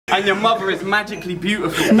And your mother is magically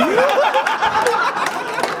beautiful.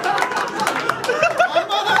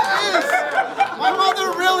 My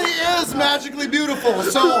mother really is magically beautiful.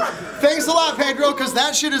 So thanks a lot, Pedro, because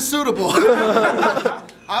that shit is suitable.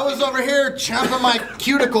 I was over here champing my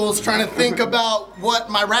cuticles trying to think about what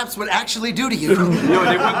my raps would actually do to you. Yo,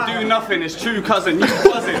 they wouldn't do nothing. It's true, cousin. You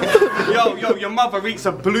buzzing. Yo, your mother eats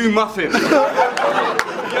a blue muffin. Yo,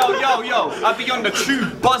 I be on the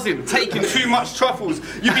tube buzzing, taking too much truffles.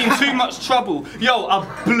 You be in too much trouble. Yo, I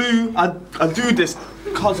do this,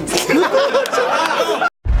 cousin.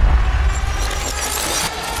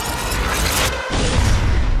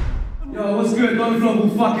 Yo, what's good? Don't Flop all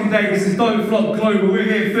fucking day. This is Don't Flop Global. We're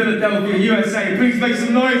here in Philadelphia, USA. Please make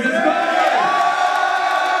some noise. Let's go!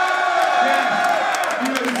 Yeah. You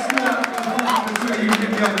know the score. You can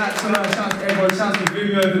hit me on that. Shout out to everyone. Shout out to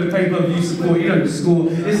Vimeo for the pay-per-view support. You know the score.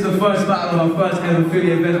 This is the first battle of our first ever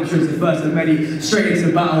Philly event. I'm sure it's the first of many. Straight into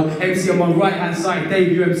the battle. MC on my right-hand side.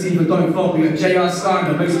 Debut MC for Don't Flop. We got JR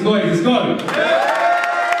SLANDER. Make some noise. Let's go!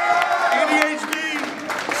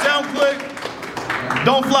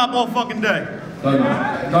 Don't flop all fucking day. Don't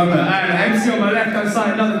and MC on my left hand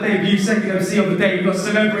side, another debut, second MC of the day. We've got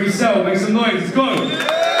Celebrity Cell. Make some noise. Let's go.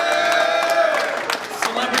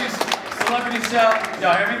 Celebrity Cell.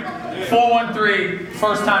 Y'all hear me? 413.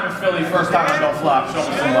 First time in Philly. First time in Don't Flop. Show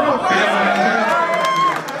me some love.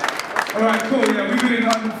 Alright, cool. Yeah, we've been in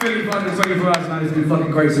Philly for 124 hours now. It's been fucking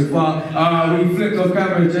great so far. We flipped off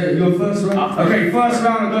camera. Jay, your first round? Okay, first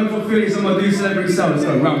round. I'm going for Philly, so I'm going to do Celebrity Cell. Let's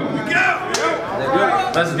go. Round one.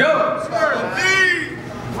 Let's go!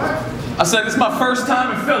 I said this is my first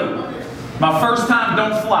time in Philly. My first time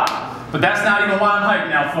Don't Flop. But that's not even why I'm hyped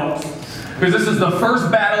now, folks. Because this is the first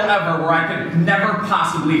battle ever where I could never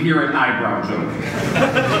possibly hear an eyebrow joke.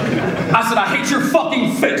 I said, I hate your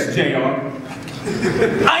fucking face, JR.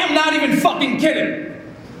 I am not even fucking kidding.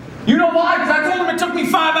 You know why? Because I told him it took me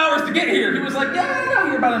 5 hours to get here. He was like, yeah, I got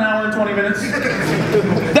here about an hour and 20 minutes.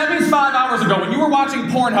 That means 5 hours ago, when you were watching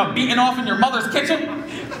Pornhub beating off in your mother's kitchen,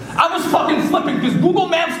 I was fucking flipping because Google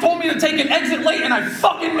Maps told me to take an exit late and I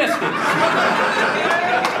fucking missed it.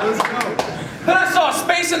 Let's go. Then I saw a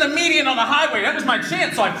space in the median on the highway. That was my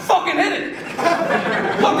chance, so I fucking hit it.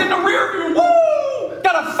 Looked in the rear view, woo!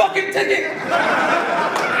 Got a fucking ticket.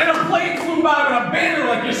 And a plane flew by with a banner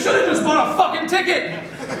like, you should have just bought a fucking ticket.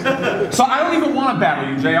 So I don't even want to battle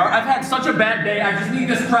you, JR. I've had such a bad day, I just need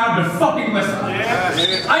this crowd to fucking listen.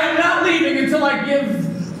 I am not leaving until I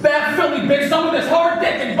give that Philly bitch some of this hard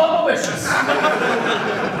dick and bubblicious.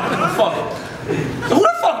 Fuck it. Who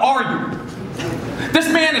the fuck are you? This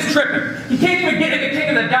man is tripping. He can't even get into King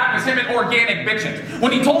of the Dot because him and organic bitching.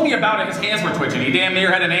 When he told me about it, his hands were twitching. He damn near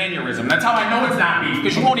had an aneurysm. That's how I know it's not beef,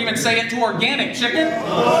 because you won't even say it to organic chicken.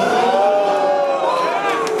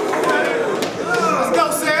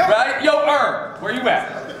 Right? Yo, where you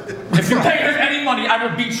at? If you pay us any money, I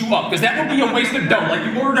will beat you up, because that would be a waste of dough. Like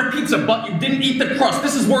you ordered a pizza, but you didn't eat the crust.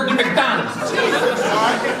 This is word to McDonald's.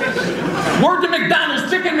 Word to McDonald's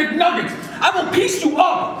chicken McNuggets. I will piece you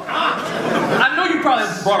up. I know you probably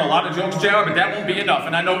brought a lot of jokes, JR, but that won't be enough.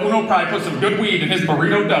 And I know Uno probably put some good weed in his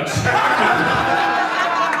burrito Dutch.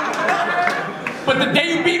 But the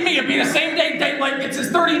day you beat me, it'll be the same day Daylight gets his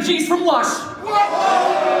 30 G's from Lush.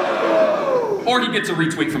 Or he gets a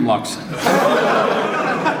retweet from Lux.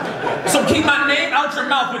 So keep my name out your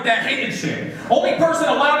mouth with that hating shit. Only person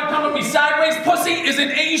allowed to come with me sideways, pussy, is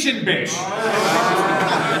an Asian bitch.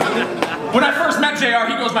 When I first met JR,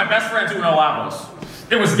 he goes, my best friend's Uno Lavos.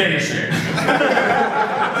 It was gay as shit.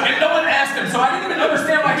 And no one asked him, so I didn't even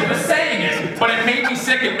understand why he was saying it, but it made me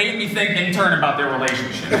sick, it made me think in turn about their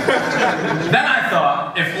relationship. Then I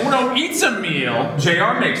thought, if Uno eats a meal,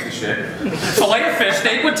 JR makes the shit. Filet of fish,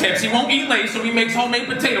 steak with tips, he won't eat Lay's, so he makes homemade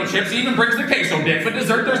potato chips, he even brings the queso dip. For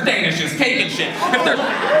dessert, there's Danishes, cake and shit.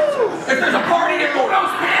 If there's a party in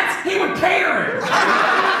Uno's pants, he would cater it.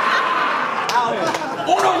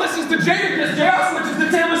 Uno listens to Jadakiss, JR switches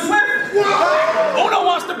to Taylor Swift. Uno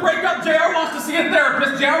wants to break up, JR wants to see a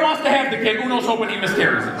therapist, JR wants to have the kid, Uno's hoping he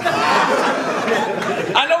miscarries it.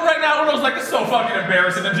 I know right now Uno's like, this is so fucking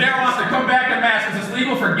embarrassing, and JR wants to come back to mass because it's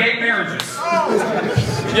legal for gay marriages.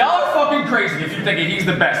 Y'all are fucking crazy if you think he's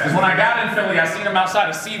the best, because when I got in Philly, I seen him outside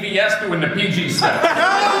of CVS doing the PG stuff.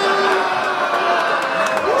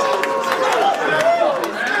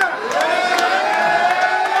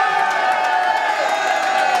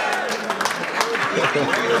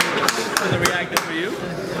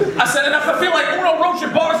 I said, and if I feel like Uno wrote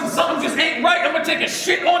your bars and something just ain't right, I'm gonna take a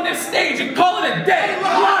shit on this stage and call it a day.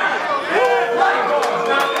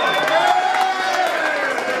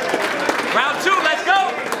 Round two, let's go.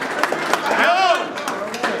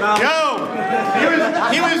 Yo, here's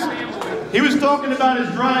He was talking about his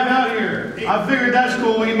drive out here. I figured that's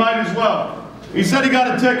cool, he might as well. He said he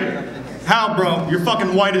got a ticket. How, bro? You're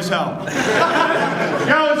fucking white as hell.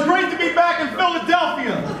 Yo, it's great to be back in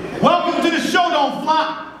Philadelphia. Welcome to the show, don't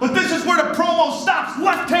flop. But this is where the promo stops.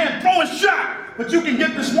 Left hand, throw a shot. But you can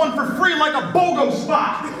get this one for free like a BOGO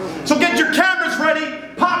spot. So get your cameras ready,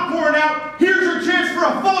 popcorn out. Here's your chance for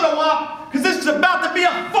a photo op, because this is about to be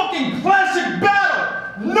a fucking classic battle.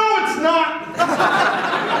 No, it's not.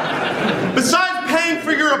 Besides paying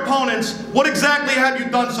for your opponents, what exactly have you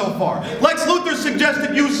done so far? Lex Luthor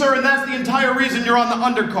suggested you, sir, and that's the entire reason you're on the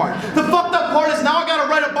undercard. The fucked up part is now I gotta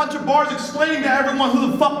write a bunch of bars explaining to everyone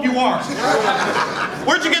who the fuck you are.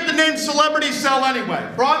 Where'd you get the name Celebrity Cell anyway?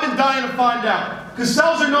 Bro, I've been dying to find out. Because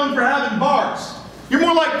cells are known for having bars. You're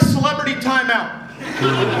more like Celebrity Timeout.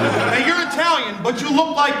 Now you're Italian, but you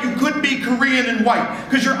look like you could be Korean and white,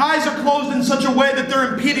 because your eyes are closed in such a way that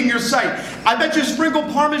they're impeding your sight. I bet you sprinkle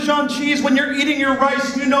Parmesan cheese when you're eating your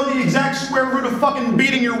rice, and you know the exact square root of fucking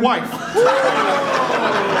beating your wife.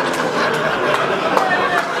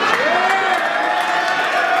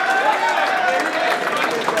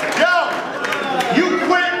 Yo,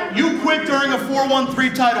 you quit during a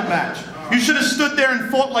 4-1-3 title match. You should have stood there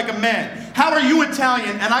and fought like a man. How are you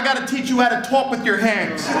Italian, and I gotta teach you how to talk with your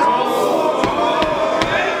hands?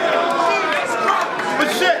 But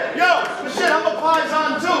shit, I'm a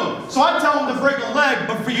paisan too. So I tell him to break a leg,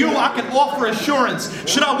 but for you, I can offer assurance.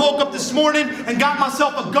 Shit, I woke up this morning and got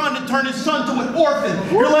myself a gun to turn his son to an orphan.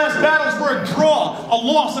 Your last battles were a draw, a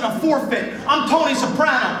loss, and a forfeit. I'm Tony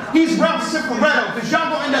Soprano. He's Ralph Cifaretto, because y'all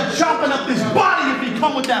gonna end up chopping up his body if he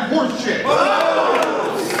come with that horse shit.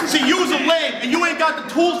 See, you's a lame, and you ain't got the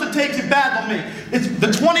tools to take it bad on me. It's the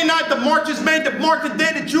 29th of March is made to mark the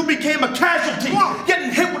day that you became a casualty. Getting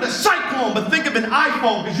hit with a cyclone, but think of an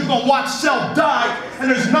iPhone, because you're gonna watch Cell die, and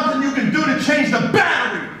there's nothing you can do to change the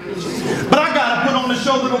battery. But I gotta put on the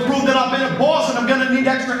show that'll prove that I've been a boss, and I'm gonna need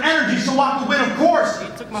extra energy so I can win, of course. You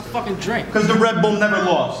took my fucking drink. Because the Red Bull never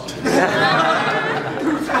lost.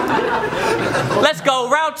 Let's go,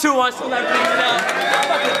 round 2 on Celebrity Cell. Let's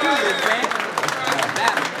fucking do this, man.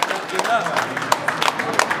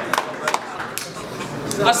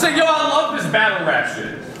 I said, yo, I love this battle rap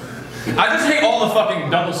shit. I just hate all the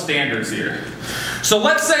fucking double standards here. So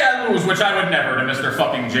let's say I lose, which I would never, to Mr.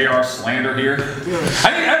 fucking JR Slander here.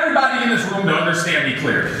 I need everybody in this room to understand me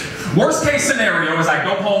clearly. Worst case scenario is I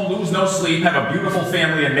go home, lose no sleep, have a beautiful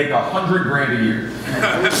family, and make $100 grand a year.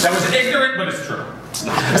 That was ignorant, but it's true.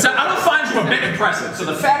 I said, I don't find you a bit impressive, so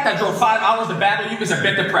the fact I drove 5 hours to battle you is a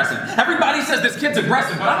bit depressing. Everybody says this kid's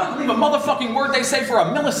aggressive, but I don't believe a motherfucking word they say for a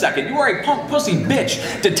millisecond. You are a punk pussy bitch.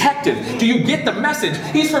 Detective, do you get the message?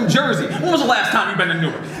 He's from Jersey. When was the last time you've been to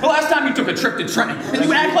Newark? The last time you took a trip to Trenton? And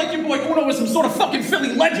you act like your boy Uno was some sort of fucking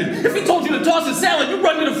Philly legend. If he told you to toss a salad, you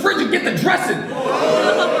run to the fridge and get the dressing.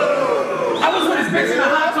 I was with his bitch in the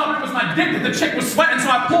hot tub, it was my dick that the chick was sweating, so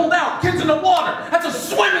I pulled out. Kids in the water. That's a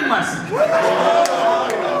swimming lesson. Said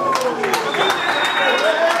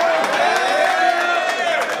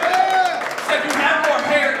you have more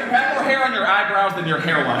hair on your eyebrows than your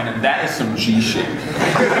hairline, and that is some G shit.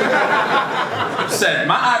 Said,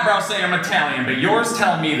 my eyebrows say I'm Italian, but yours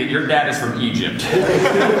tell me that your dad is from Egypt.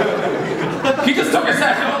 He just took a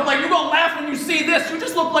second. I was like, you gonna laugh when you see this? You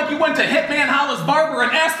just look like you went to Hitman Hollis Barber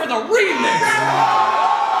and asked for the remix.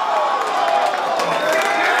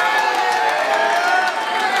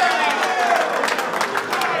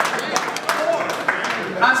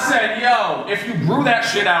 I said, yo, if you grew that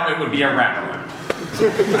shit out, it would be a wraparound.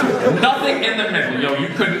 Nothing in the middle, yo, you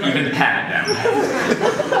couldn't even pat it down.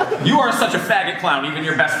 You are such a faggot clown, even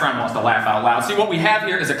your best friend wants to laugh out loud. See, what we have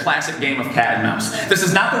here is a classic game of cat and mouse. This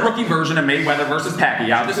is not the rookie version of Mayweather versus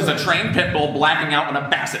Pacquiao. This is a trained pit bull blacking out on a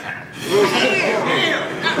basset hound. You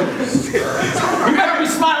better be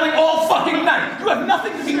smiling all fucking night. You have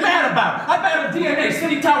nothing to be mad about. I battled DNA,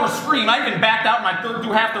 City Tower Scream. I even backed out my third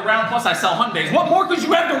through half the round, plus I sell Hyundais. What more could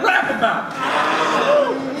you have to rap about?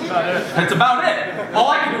 That's about it. All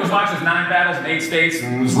I can do is watch his 9 battles in 8 states,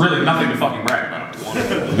 and there's really nothing to fucking brag about.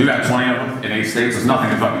 You got 20 of them in 8 states, there's nothing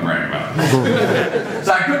to fucking brag about.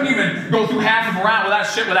 So I couldn't even go through half of a round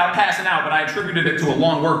without passing out, but I attributed it to a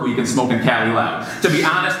long work week and smoking Cali loud. To be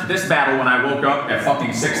honest, this battle, when I woke up at fucking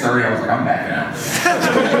 6:30, I was like, I'm backing out.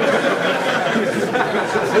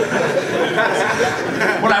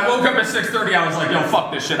 When I woke up at 6:30, I was like, yo,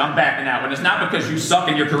 fuck this shit, I'm backing out. And it's not because you suck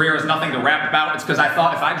and your career has nothing to rap about, it's because I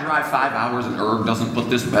thought if I drive 5 hours and Erg doesn't put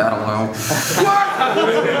this battle out,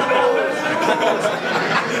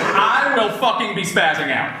 I I will fucking be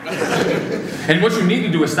spazzing out. And what you need to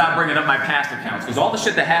do is stop bringing up my past accounts, because all the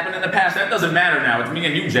shit that happened in the past, that doesn't matter now. It's me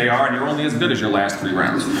and you, JR, and you're only as good as your last 3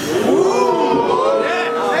 rounds. Ooh.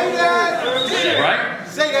 Say that. Right?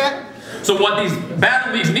 Say that. So what these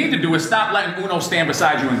battle leagues need to do is stop letting Uno stand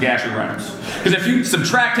beside you and gash your rounds. Because if you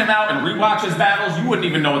subtract him out and rewatch his battles, you wouldn't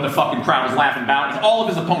even know what the fucking crowd was laughing about. And all of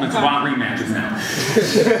his opponents want rematches now.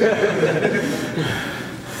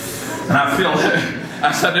 And I feel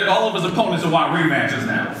I said that all of his opponents want rematches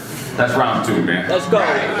now. That's round 2, man. Let's go.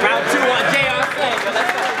 Round 2 on JR Slander.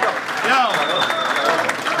 Let's go.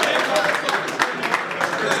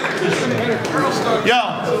 Yo,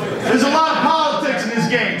 there's a lot of politics in this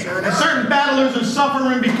game, and certain battlers are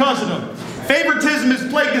suffering because of them. Favoritism has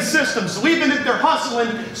plagued the system, so even if they're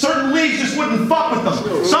hustling, certain leagues just wouldn't fuck with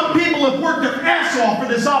them. Some people have worked their ass off for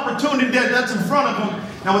this opportunity that's in front of them.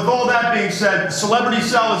 Now with all that being said, Celebrity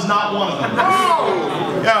Cell is not one of them.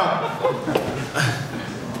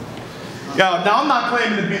 Yo, now I'm not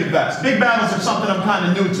claiming to be the best. Big battles are something I'm kind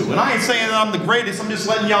of new to. And I ain't saying that I'm the greatest, I'm just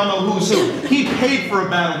letting y'all know who's who. He paid for a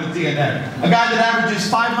battle with DNA. A guy that averages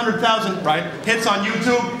 500,000 hits on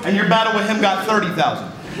YouTube, and your battle with him got 30,000.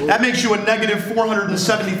 That makes you a negative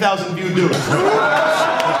 470,000 view dude.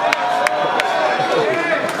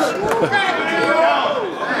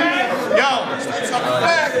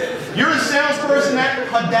 You're a salesperson at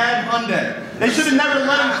Haddad Hyundai. They should have never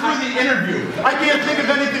let him through the interview. I can't think of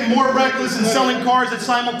anything more reckless than selling cars that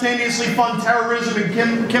simultaneously fund terrorism and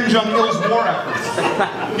Kim Jong-il's war efforts.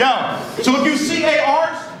 Yo, so if you see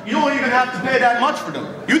ARs, you don't even have to pay that much for them.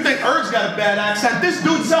 You think Erg's got a bad accent? This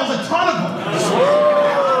dude sells a ton of them.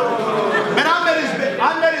 Man,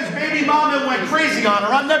 I met his baby mama and went crazy on her.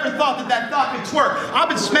 I never thought that thought could twerk. I've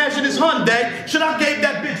been smashing his Hyundai. Should I gave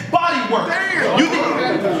that bitch body work?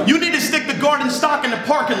 You need to stick the garden stock in the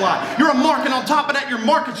parking lot. You're a mark, and on top of that, your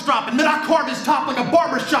market's dropping. Then I carve his top like a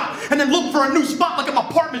barber shop, and then look for a new spot like I'm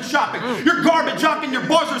apartment shopping. You're garbage jocking, your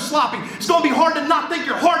bars are sloppy. It's gonna be hard to not think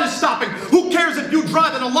your heart is stopping. Who cares if you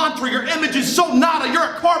drive an Elantra? Your image is so nada, you're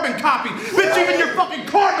a carbon copy. Bitch, even your fucking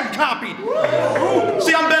carbon copied.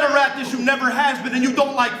 See, I'm better at this, you never has been, and you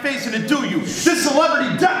don't like facing it, do you? This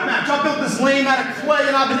celebrity deathmatch, I built this lame out of clay,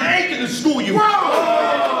 and I've been aching to school you.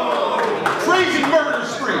 Crazy murder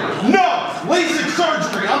spree. No, LASIK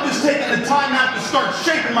surgery. I'm just taking the time out to start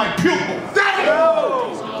shaping my pupil.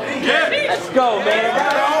 Let's go, man.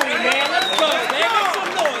 Round 3, man. Let's go, man. Make some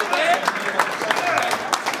noise, man.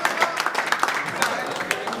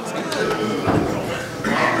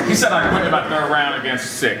 He said I quit about 3rd round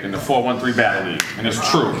against Sick in the 4-1-3 Battle League. And it's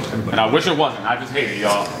true. And I wish it wasn't. I just hate it,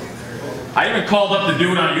 y'all. I even called up the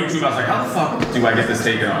dude on YouTube. I was like, how the fuck do I get this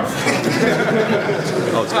taken off?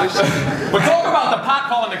 But talk about the pot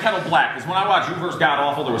calling the kettle black. Because when I watched You vs. God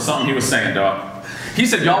Awful, there was something he was saying, dog. He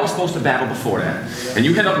said y'all were supposed to battle before that. And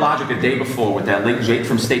you hit up Logic a day before with that late Jake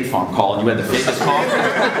from State Farm call, and you had the famous call.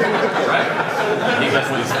 Right? I think that's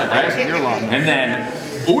what he said, right? And then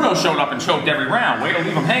Uno showed up and choked every round. Way to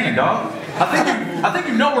leave him hanging, dog. I think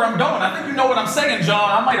you know where I'm going. I think you know what I'm saying, John.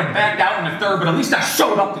 I might have backed out in the 3rd, but at least I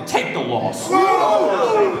showed up to take the loss.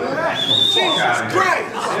 Jesus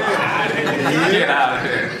Christ! Get out of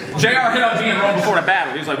here. JR hit on me and Rome before the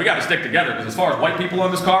battle. He was like, we got to stick together, because as far as white people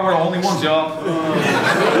on this car, we're the only ones, y'all.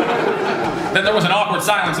 Then there was an awkward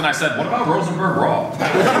silence, and I said, what about Rosenberg Raw?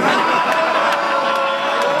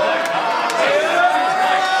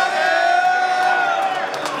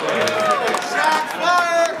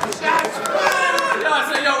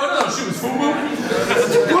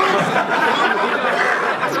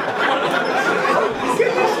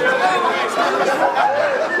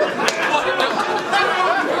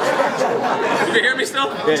 You can hear me still?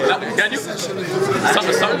 Yeah. Can you?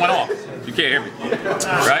 Something went off. You can't hear me.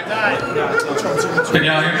 Right? Can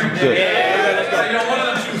y'all hear me? Yeah. You know, one of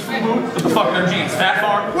them shoes, what the fuck are them jeans? Fat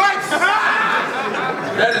Farm? What?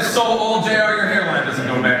 That is so old, JR. Your hairline doesn't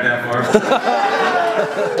go back that far.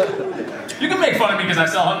 You can make fun of me because I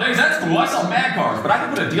sell Hyundais. That's cool. I sell mad cars. But I can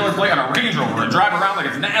put a dealer plate on a Range Rover and drive around like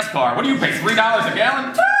it's NASCAR. What do you pay, $3 a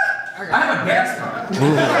gallon? I have a gas car.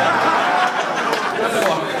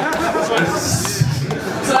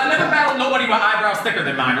 So I never battle nobody with eyebrows thicker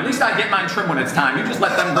than mine. At least I get mine trimmed when it's time. You just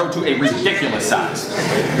let them grow to a ridiculous size.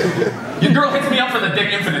 Your girl hits me up for the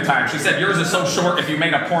dick infinite time. She said yours is so short, if you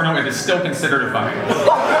made a porno, it is still considered a vine.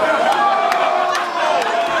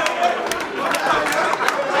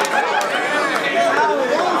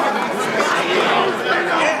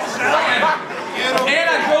 And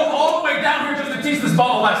I drove all the way down here just to teach this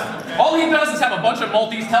bum a lesson. All he does is have a bunch of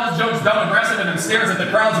multis, tells jokes, dumb, aggressive, and then stares at the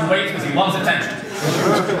crowds and waits because he loves attention. I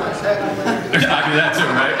do that too,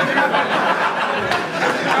 right?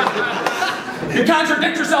 You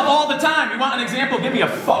contradict yourself all the time. You want an example? Give me a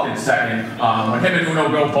fucking second. When him and Uno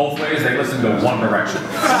go both ways, they listen to one direction.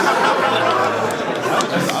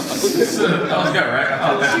 That was good, right?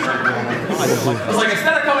 I was like,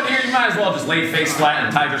 instead of coming here, you might as well just lay face flat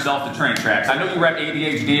and tie yourself to train tracks. I know you rep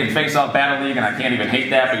ADHD and face-off battle league, and I can't even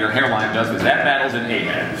hate that, but your hairline does, because that battle's in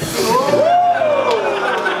A-head.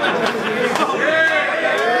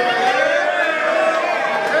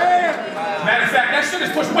 Matter of fact, that shit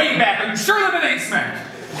is pushed way back. Are you sure that it ain't smack?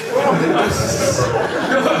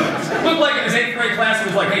 Looked like in his 8th grade class, he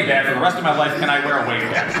was like, hey Dad, for the rest of my life, can I wear a wave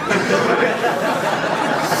cap?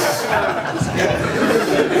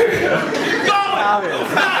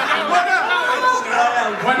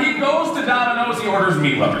 When he goes to Domino's, he orders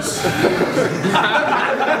meat lovers.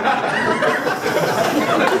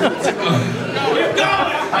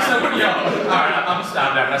 I said, yo, alright, I'm gonna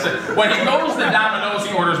stop that. But I said, when he goes to Domino's,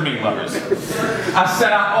 he orders meat lovers. I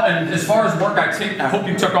said, and as far as work, I hope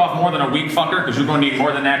you took off more than a week, fucker, because you're gonna need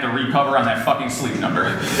more than that to recover on that fucking sleep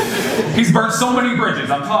number. He's burnt so many bridges.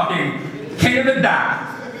 I'm talking king of the dot,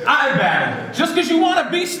 eye battle. Just because you want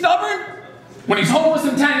to be stubborn? When he's homeless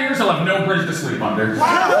in 10 years, he'll have no bridge to sleep under.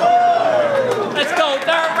 Let's go,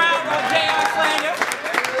 3rd round, okay, on Slander.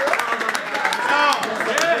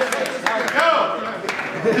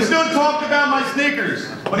 This dude talked about my sneakers,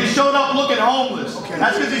 but he showed up looking homeless.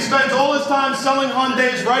 That's because he spends all his time selling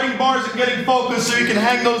Hyundais, writing bars, and getting focused so he can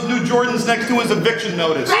hang those new Jordans next to his eviction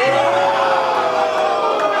notice.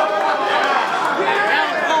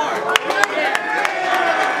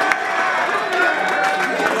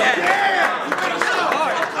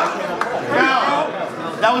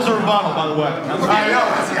 That was a rebuttal, by the way.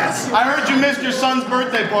 I heard you missed your son's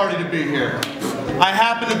birthday party to be here. I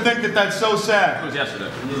happen to think that that's so sad. It was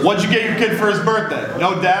yesterday. What'd you get your kid for his birthday?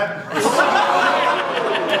 No dad?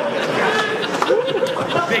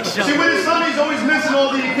 See, with his son, he's always missing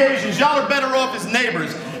all the occasions. Y'all are better off as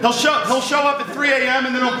neighbors. He'll show up at 3 a.m.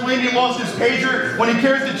 and then he'll claim he lost his pager. When he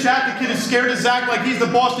cares to chat, the kid is scared to act like he's the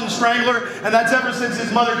Boston Strangler, and that's ever since his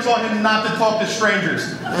mother taught him not to talk to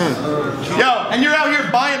strangers. Yo, and you're out here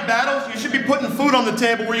buying battles? You should be putting food on the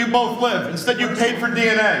table where you both live. Instead, you paid for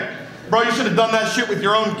DNA. Bro, you should have done that shit with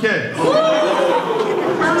your own kid. I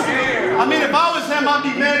mean, if I was him, I'd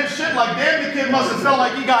be mad as shit. Like, damn, the kid must have felt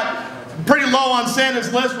like he got pretty low on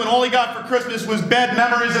Santa's list when all he got for Christmas was bad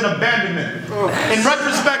memories and abandonment. In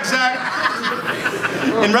retrospect, Zach,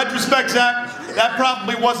 that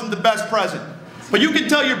probably wasn't the best present. But you can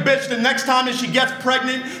tell your bitch the next time that she gets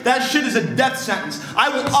pregnant, that shit is a death sentence. I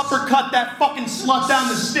will uppercut that fucking slut down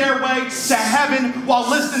the stairway to heaven while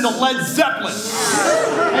listening to Led Zeppelin.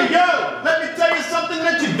 Hey yo, let me tell you something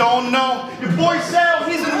that you don't know. Your boy Sal,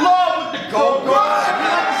 he's in love with the go-go.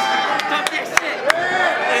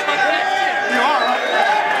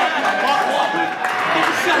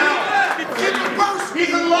 He's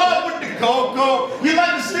in love with the go-go. You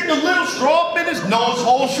like to stick a little straw up in his nose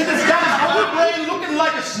hole. Shit has got his whole brain looking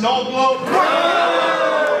like a snow globe.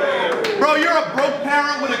 Bro, you're a broke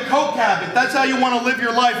parent with a coke habit. That's how you want to live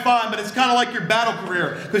your life, fine, but it's kind of like your battle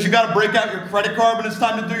career, because you got to break out your credit card when it's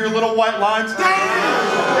time to do your little white lines.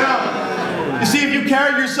 Yeah. You see, if you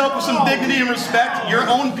carried yourself with some dignity and respect, your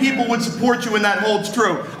own people would support you, and that holds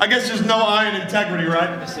true. I guess there's no I in integrity, right?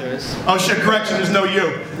 Yes, there is. Oh shit, correction, there's no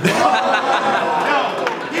you. No,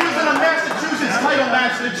 he was in a Massachusetts title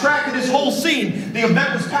match that attracted his whole scene. The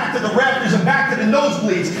event was packed to the rafters and back to the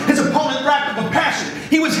nosebleeds. His opponent rapped with a passion.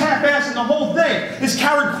 He was half-assing the whole thing. His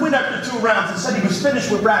coward quit after 2 rounds and said he was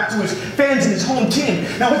finished with rap to his fans and his home team.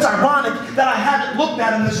 Now it's ironic that I haven't looked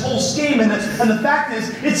at him this whole scheme, and the fact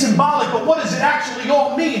is, it's symbolic, but what does it actually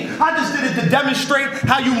all mean? I just did it to demonstrate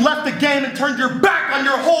how you left the game and turned your back on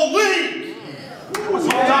your whole league. Let's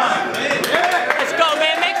go,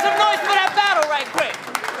 man. Make some noise for that battle right quick.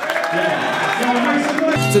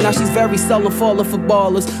 So now she's very seldom falling for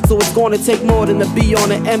ballers. So it's gonna take more than to be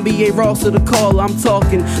on an NBA roster to call her. I'm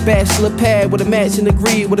talking bachelor pad with a matching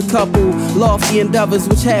degree with a couple lofty endeavors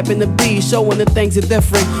which happen to be showing that things are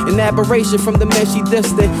different. An aberration from the man she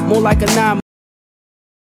distant, more like a 9